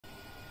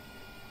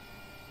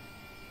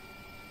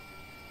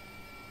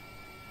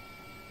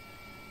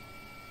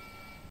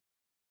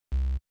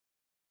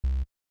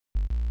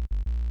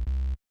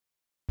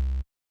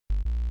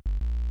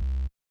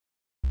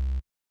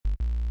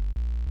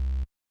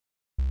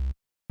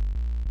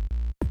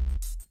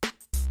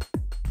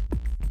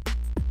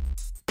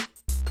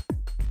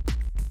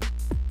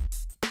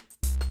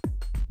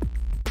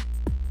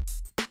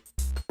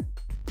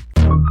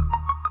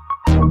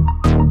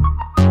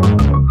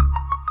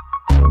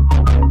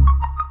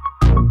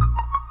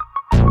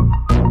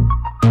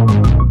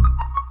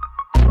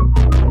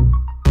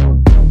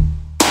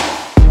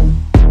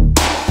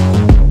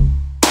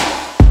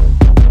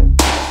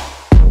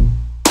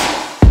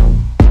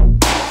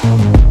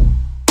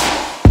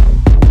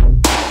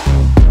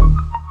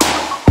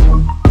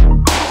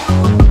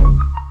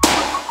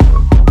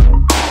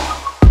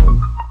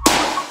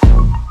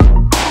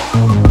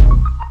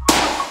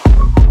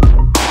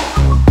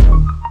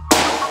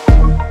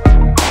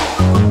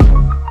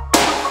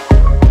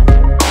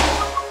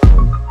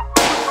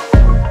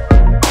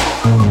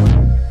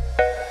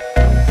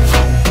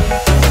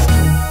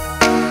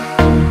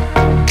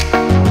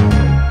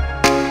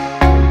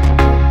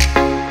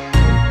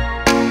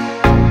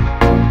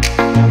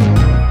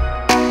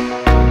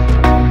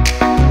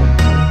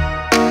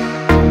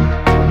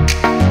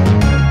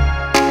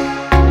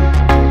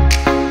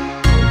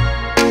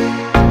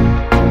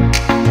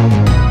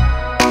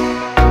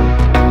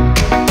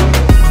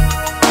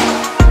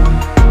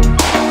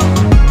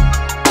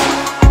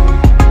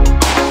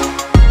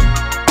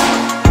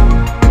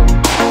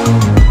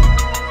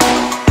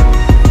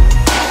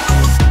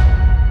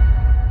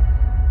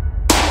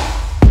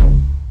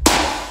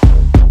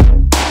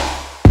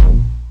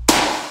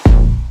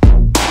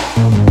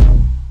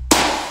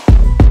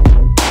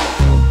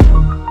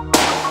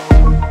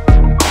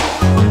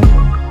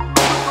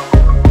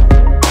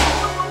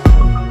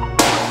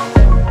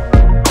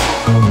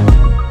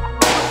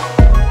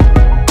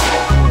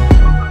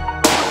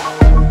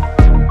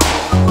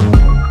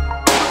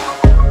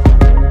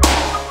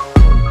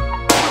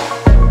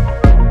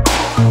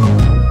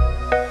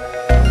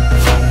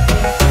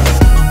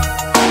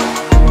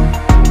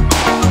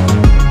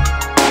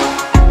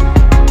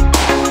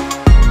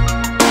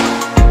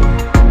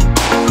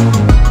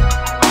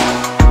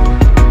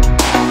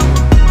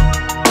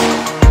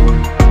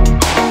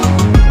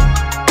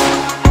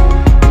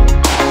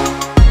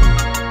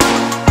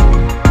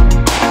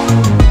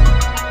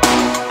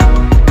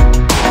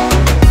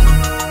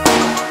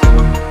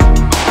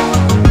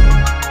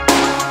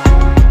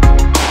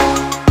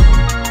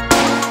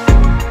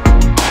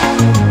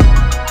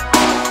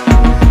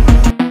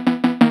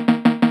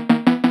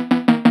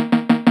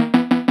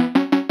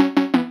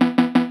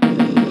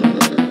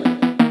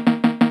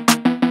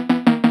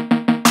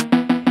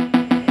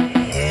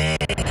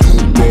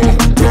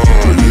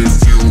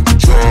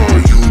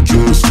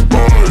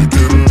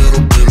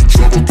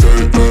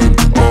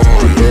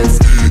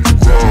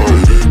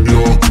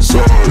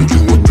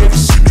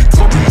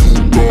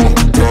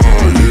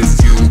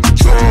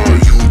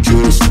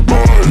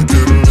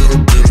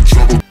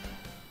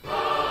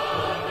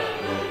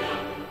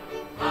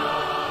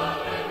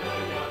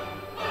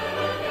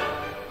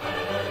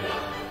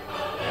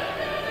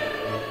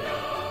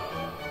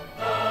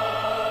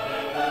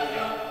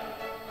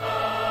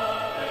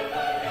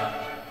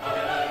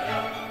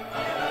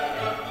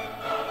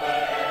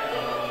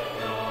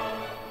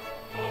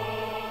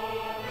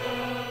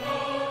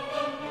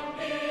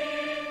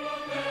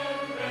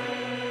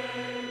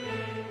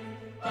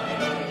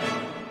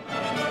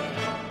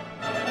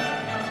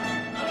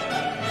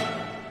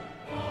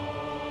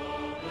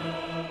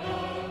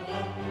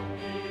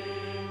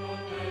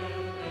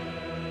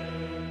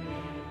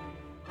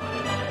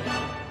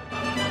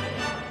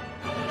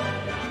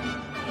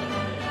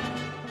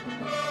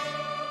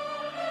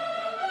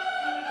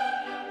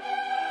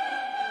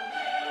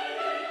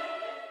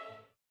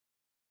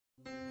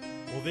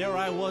Well, there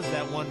I was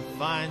that one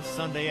fine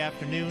Sunday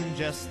afternoon,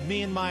 just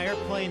me and my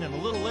airplane in a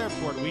little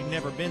airport we'd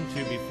never been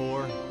to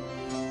before.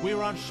 We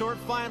were on short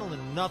final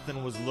and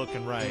nothing was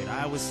looking right.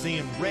 I was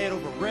seeing red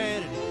over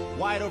red and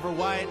white over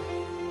white.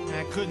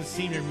 I couldn't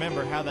seem to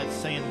remember how that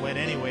saying went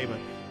anyway, but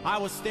I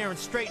was staring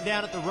straight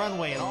down at the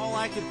runway, and all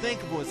I could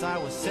think of was I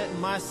was setting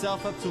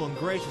myself up to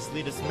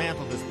ungraciously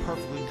dismantle this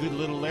perfectly good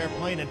little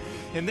airplane,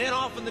 and then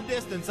off in the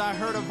distance I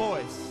heard a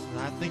voice.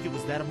 I think it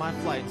was that of my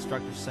flight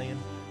instructor saying,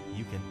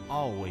 "You can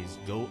always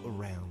go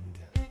around.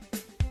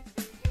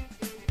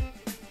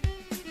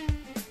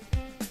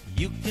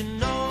 You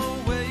can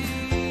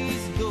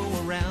always go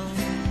around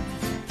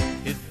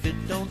if it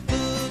don't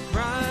look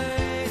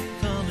right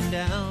coming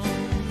down.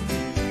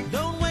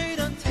 Don't wait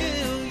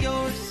until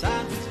you're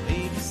sideways,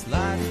 maybe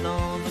sliding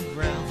on the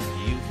ground.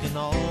 You can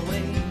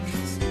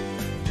always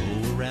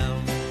go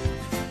around."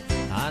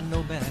 I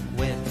know back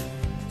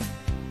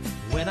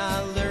when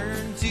I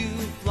learned to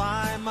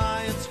fly,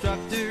 my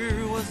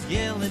instructor was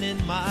yelling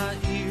in my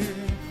ear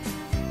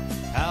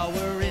how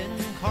we're in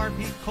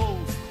carpet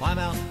cold, climb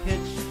out and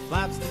pitch,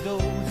 flaps to go,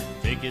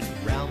 take it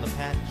round the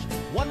patch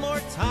one more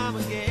time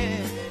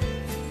again.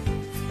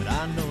 But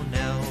I know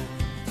now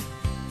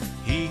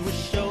he was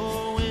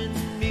showing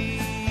me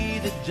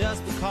that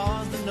just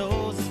because the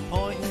nose is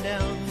pointing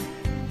down,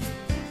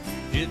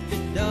 if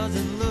it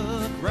doesn't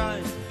look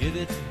right, give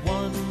it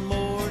one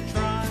more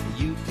try.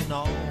 You can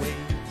always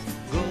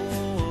go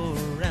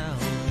around.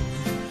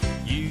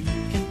 You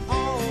can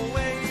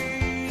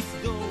always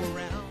go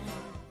around.